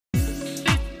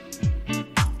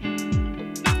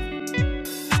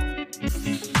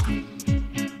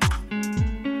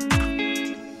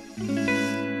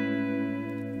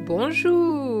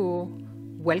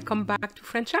Welcome back to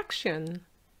French Action,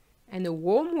 and a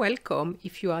warm welcome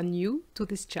if you are new to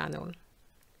this channel.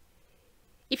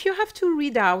 If you have to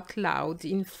read out loud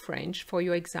in French for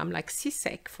your exam, like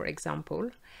CSEC for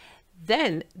example,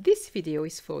 then this video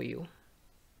is for you.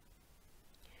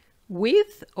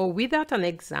 With or without an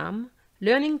exam,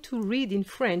 learning to read in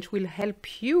French will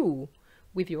help you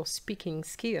with your speaking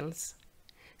skills.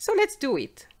 So let's do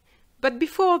it. But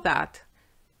before that,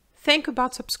 think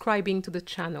about subscribing to the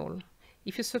channel.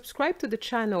 If you subscribe to the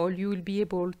channel, you will be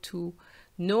able to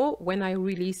know when I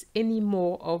release any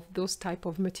more of those type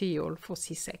of material for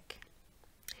CSEC.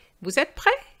 Vous êtes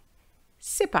prêts?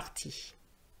 C'est parti!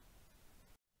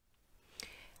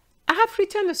 I have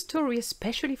written a story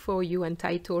especially for you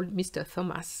entitled Mr.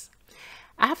 Thomas.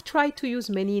 I have tried to use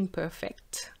many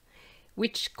imperfect,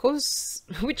 which causes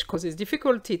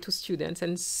difficulty to students,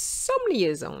 and some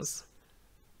liaisons.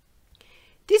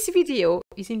 This video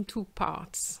is in two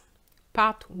parts.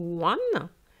 Part 1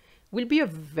 will be a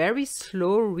very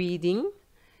slow reading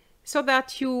so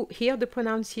that you hear the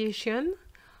pronunciation,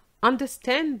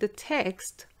 understand the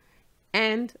text,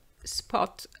 and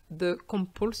spot the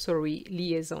compulsory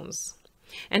liaisons.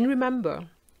 And remember,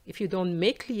 if you don't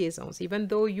make liaisons, even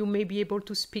though you may be able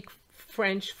to speak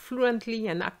French fluently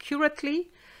and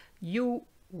accurately, you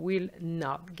will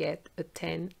not get a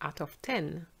 10 out of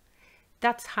 10.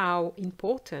 That's how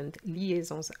important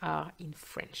liaisons are in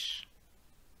French.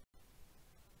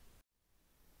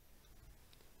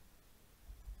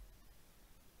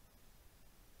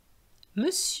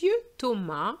 Monsieur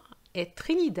Thomas est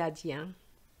trinidadien,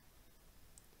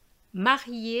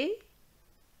 marié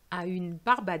à une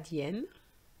Barbadienne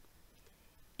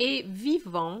et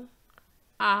vivant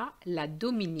à la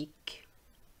Dominique.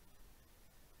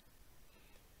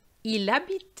 Il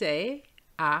habitait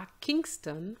à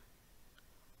Kingston,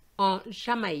 en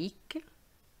Jamaïque,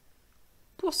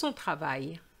 pour son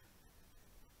travail.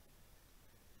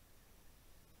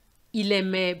 Il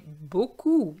aimait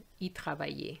beaucoup y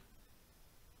travailler.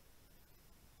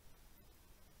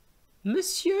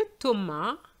 Monsieur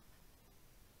Thomas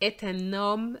est un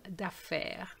homme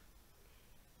d'affaires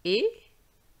et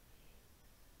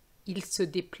il se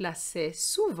déplaçait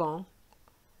souvent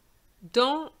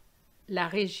dans la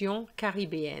région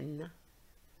caribéenne.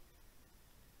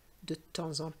 De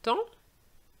temps en temps,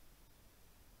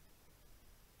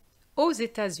 aux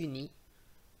États-Unis.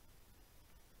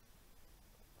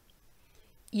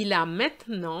 Il a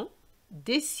maintenant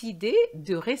décidé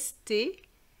de rester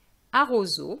à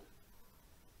Roseau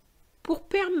pour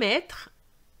permettre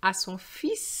à son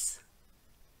fils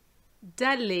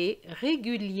d'aller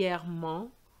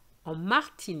régulièrement en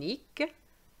Martinique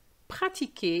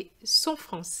pratiquer son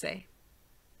français.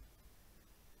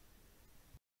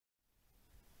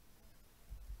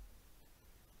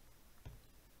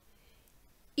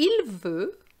 Il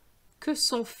veut que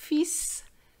son fils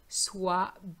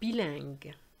soit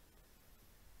bilingue.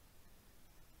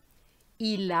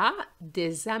 Il a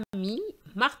des amis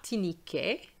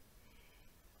martiniquais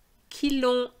qui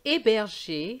l'ont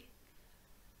hébergé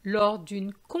lors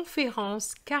d'une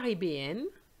conférence caribéenne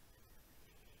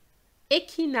et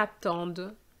qui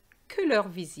n'attendent que leur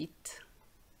visite.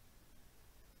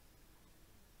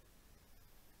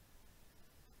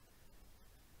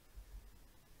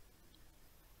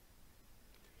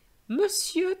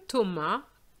 Monsieur Thomas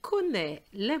connaît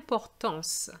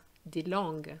l'importance des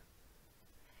langues,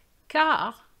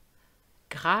 car,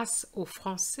 grâce au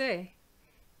français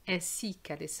ainsi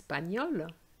qu'à l'espagnol,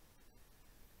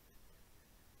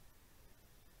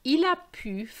 il a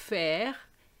pu faire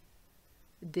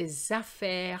des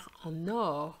affaires en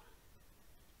or,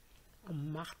 en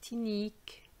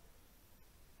Martinique,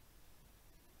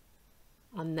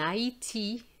 en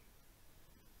Haïti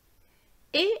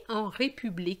et en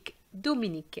République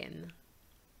dominicaine.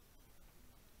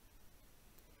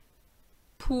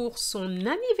 Pour son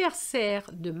anniversaire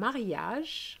de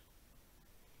mariage,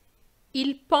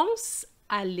 il pense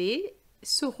aller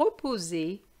se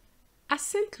reposer à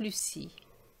Sainte-Lucie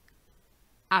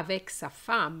avec sa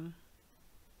femme.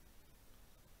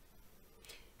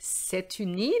 C'est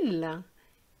une île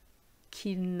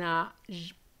qu'il n'a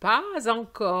pas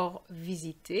encore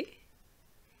visitée,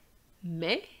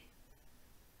 mais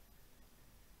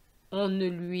on ne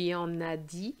lui en a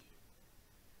dit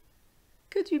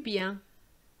que du bien.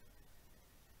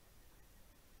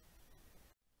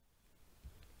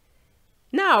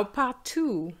 Now, part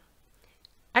 2.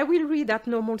 I will read at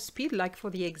normal speed like for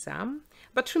the exam,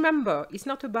 but remember, it's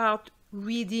not about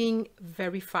reading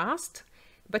very fast,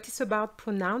 but it's about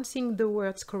pronouncing the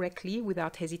words correctly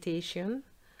without hesitation,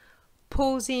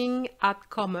 pausing at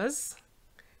commas,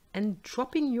 and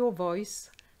dropping your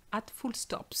voice at full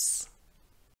stops.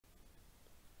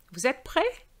 Vous êtes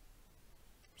prêts?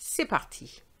 C'est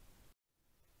parti.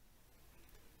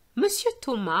 Monsieur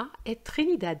Thomas est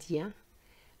trinidadien,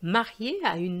 marié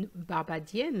à une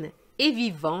barbadienne et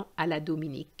vivant à la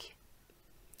Dominique.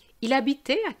 Il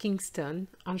habitait à Kingston,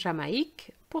 en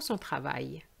Jamaïque, pour son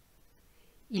travail.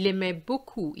 Il aimait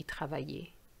beaucoup y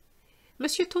travailler.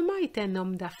 Monsieur Thomas est un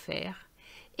homme d'affaires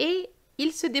et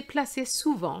il se déplaçait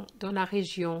souvent dans la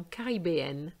région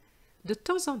caribéenne, de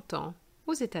temps en temps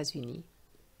aux États-Unis.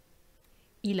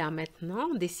 Il a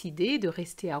maintenant décidé de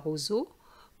rester à Roseau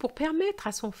pour permettre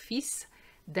à son fils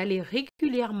d'aller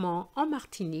régulièrement en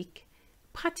Martinique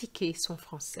pratiquer son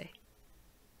français.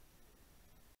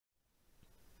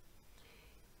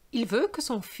 Il veut que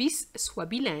son fils soit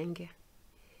bilingue.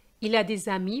 Il a des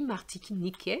amis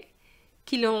martiniquais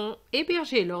qui l'ont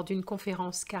hébergé lors d'une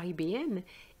conférence caribéenne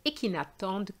et qui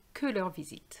n'attendent que leur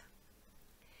visite.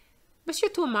 Monsieur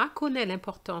Thomas connaît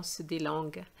l'importance des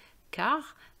langues,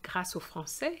 car, grâce au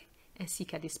français ainsi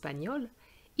qu'à l'espagnol,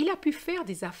 il a pu faire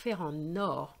des affaires en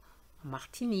or, en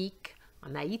Martinique,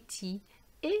 en Haïti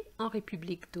et en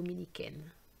République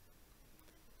dominicaine.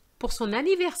 Pour son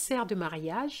anniversaire de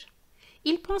mariage,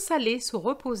 il pense aller se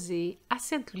reposer à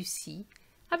Sainte-Lucie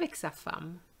avec sa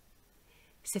femme.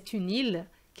 C'est une île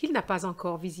qu'il n'a pas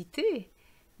encore visitée,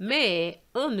 mais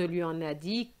on ne lui en a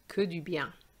dit que du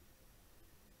bien.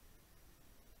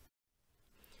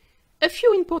 A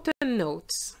few important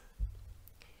notes.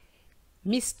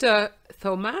 Mr.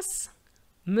 Thomas,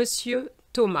 Monsieur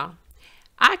Thomas,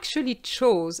 actually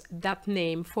chose that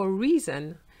name for a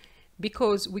reason,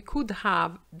 because we could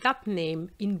have that name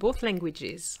in both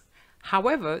languages.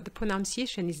 However, the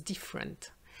pronunciation is different.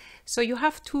 So you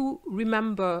have to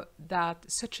remember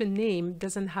that such a name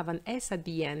doesn't have an S at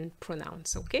the end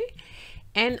pronounced, okay?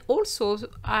 And also,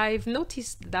 I've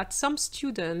noticed that some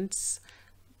students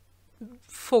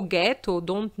forget or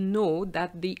don't know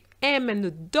that the M and the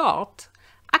dot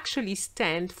actually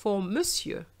stand for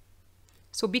Monsieur.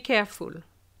 So be careful.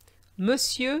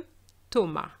 Monsieur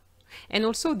Thomas. And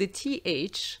also the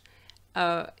TH,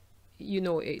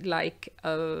 like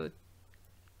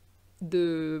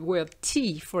the word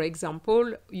T, for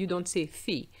example, you don't say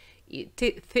the.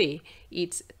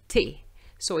 It's T.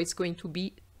 So it's going to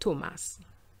be Thomas.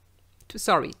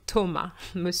 Thomas.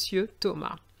 Monsieur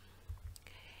Thomas.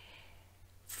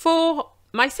 For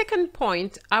my second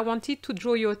point, I wanted to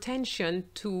draw your attention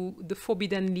to the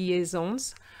forbidden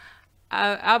liaisons.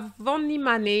 I've only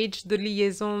managed the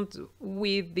liaisons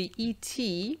with the ET,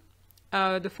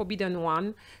 the forbidden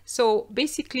one. So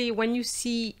basically, when you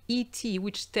see ET,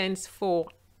 which stands for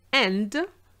and,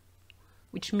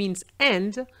 which means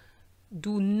and,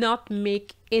 do not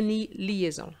make any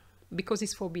liaison because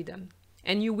it's forbidden.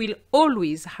 And you will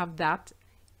always have that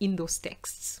in those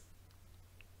texts.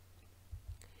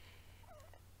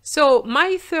 So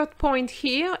my third point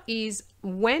here is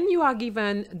when you are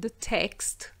given the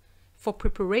text for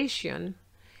preparation,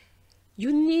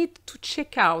 you need to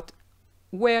check out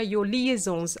where your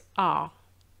liaisons are,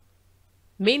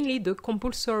 mainly the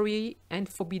compulsory and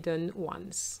forbidden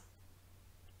ones.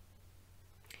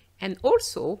 And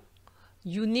also,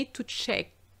 you need to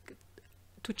check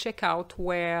out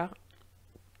where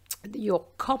your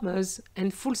commas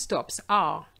and full stops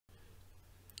are.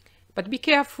 But be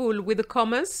careful with the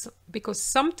commas, because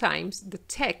sometimes the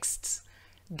texts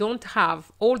don't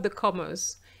have all the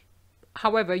commas.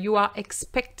 However, you are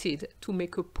expected to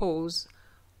make a pause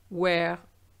where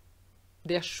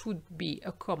there should be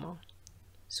a comma.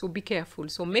 So be careful.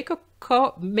 So make a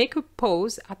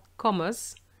pause at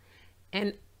commas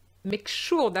and make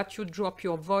sure that you drop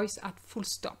your voice at full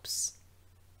stops.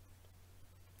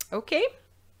 Okay?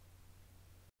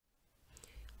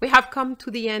 We have come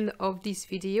to the end of this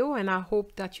video, and I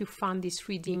hope that you found this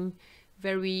reading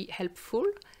very helpful.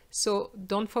 So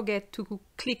don't forget to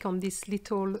click on this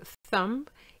little thumb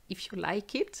if you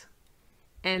like it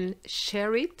and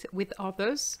share it with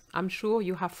others. I'm sure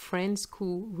you have friends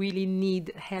who really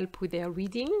need help with their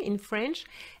reading in French.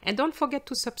 And don't forget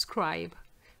to subscribe.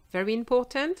 Very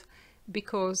important,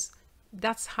 because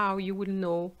that's how you will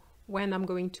know when I'm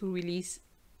going to release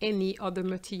any other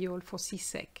material for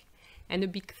CSEC. And a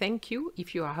big thank you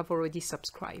if you have already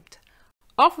subscribed.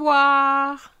 Au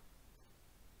revoir!